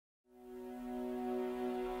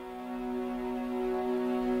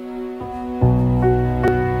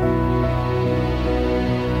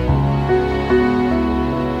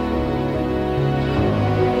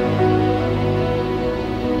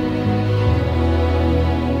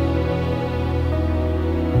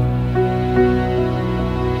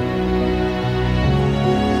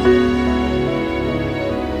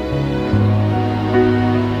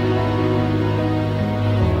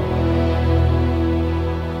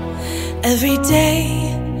Every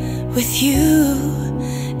day with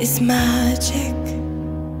you is magic.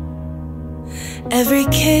 Every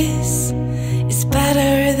kiss is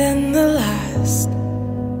better than the last.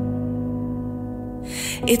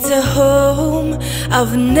 It's a home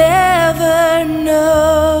I've never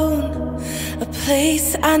known, a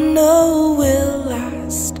place I know will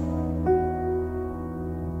last.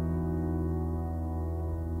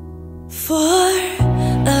 For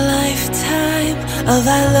a lifetime of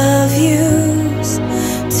I love yous,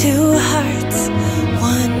 two hearts,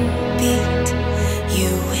 one beat. You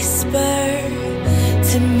whisper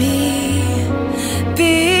to me,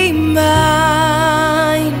 be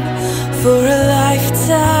mine. For a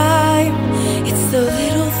lifetime, it's the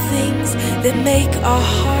little things that make our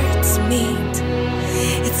hearts meet.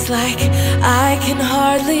 It's like I can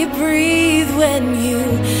hardly breathe when you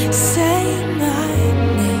say my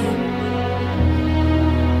name.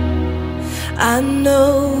 I know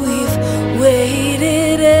we've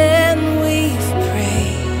waited and we've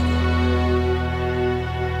prayed,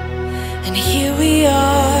 and here we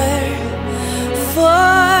are for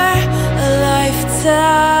a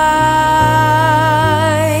lifetime.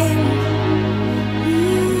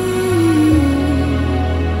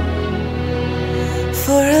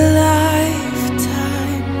 For a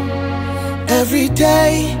lifetime. Every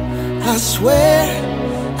day I swear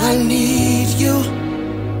I need you.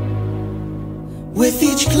 With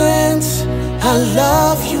each glance, I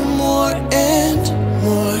love you more and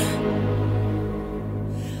more.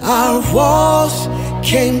 Our walls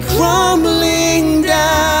came crumbling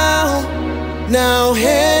down. Now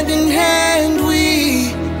hand in hand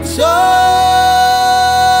we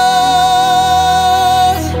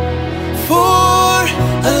soar. For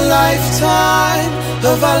a lifetime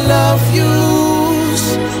of I love yous,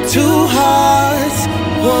 two hearts,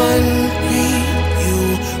 one beat. You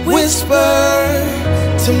whisper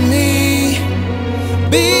to me,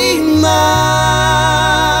 be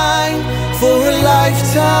mine. For a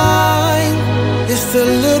lifetime, it's the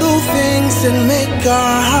little things that make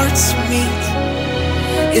our hearts meet.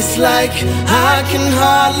 It's like I can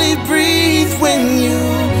hardly breathe when you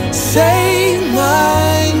say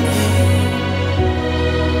my name.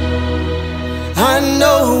 I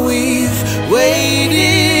know we've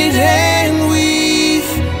waited and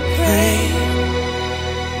we've prayed,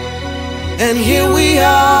 and here we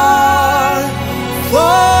are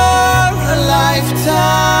for a lifetime.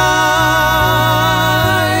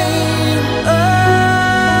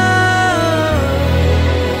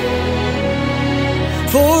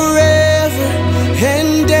 Forever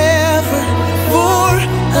and ever for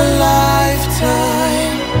a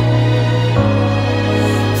lifetime.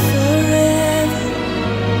 Forever.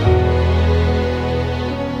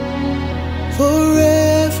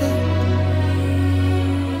 Forever.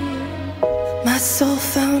 My soul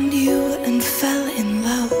found you and fell in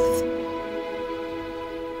love.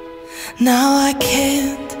 Now I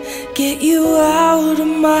can't get you out of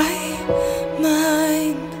my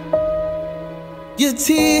mind. Your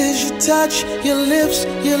tears, your touch, your lips,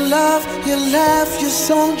 your love, your laugh, your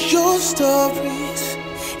songs, your stories.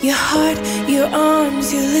 Your heart, your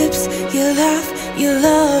arms, your lips, your laugh, your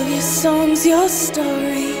love, your songs, your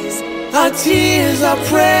stories. Our tears, our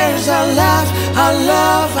prayers, our laugh, our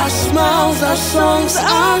love, our smiles, our songs,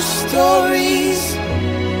 our stories.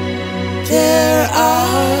 They're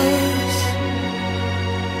ours.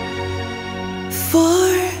 For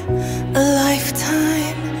a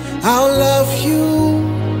lifetime, I'll love you,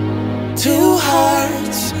 two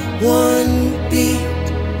hearts, one beat.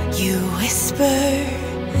 you whisper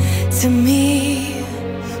to me,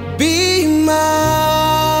 Be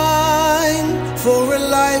mine for a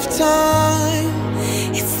lifetime.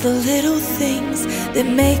 it's the little things that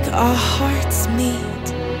make our hearts meet.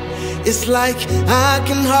 It's like I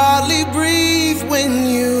can hardly breathe when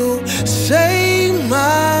you say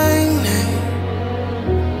my name.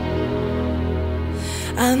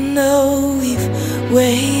 I know we've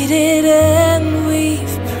waited and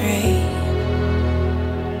we've prayed.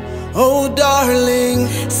 Oh darling,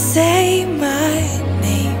 Say my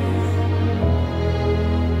name.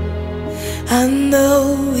 I know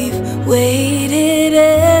we've waited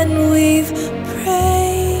and we've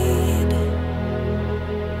prayed,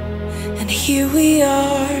 and here we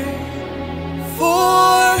are for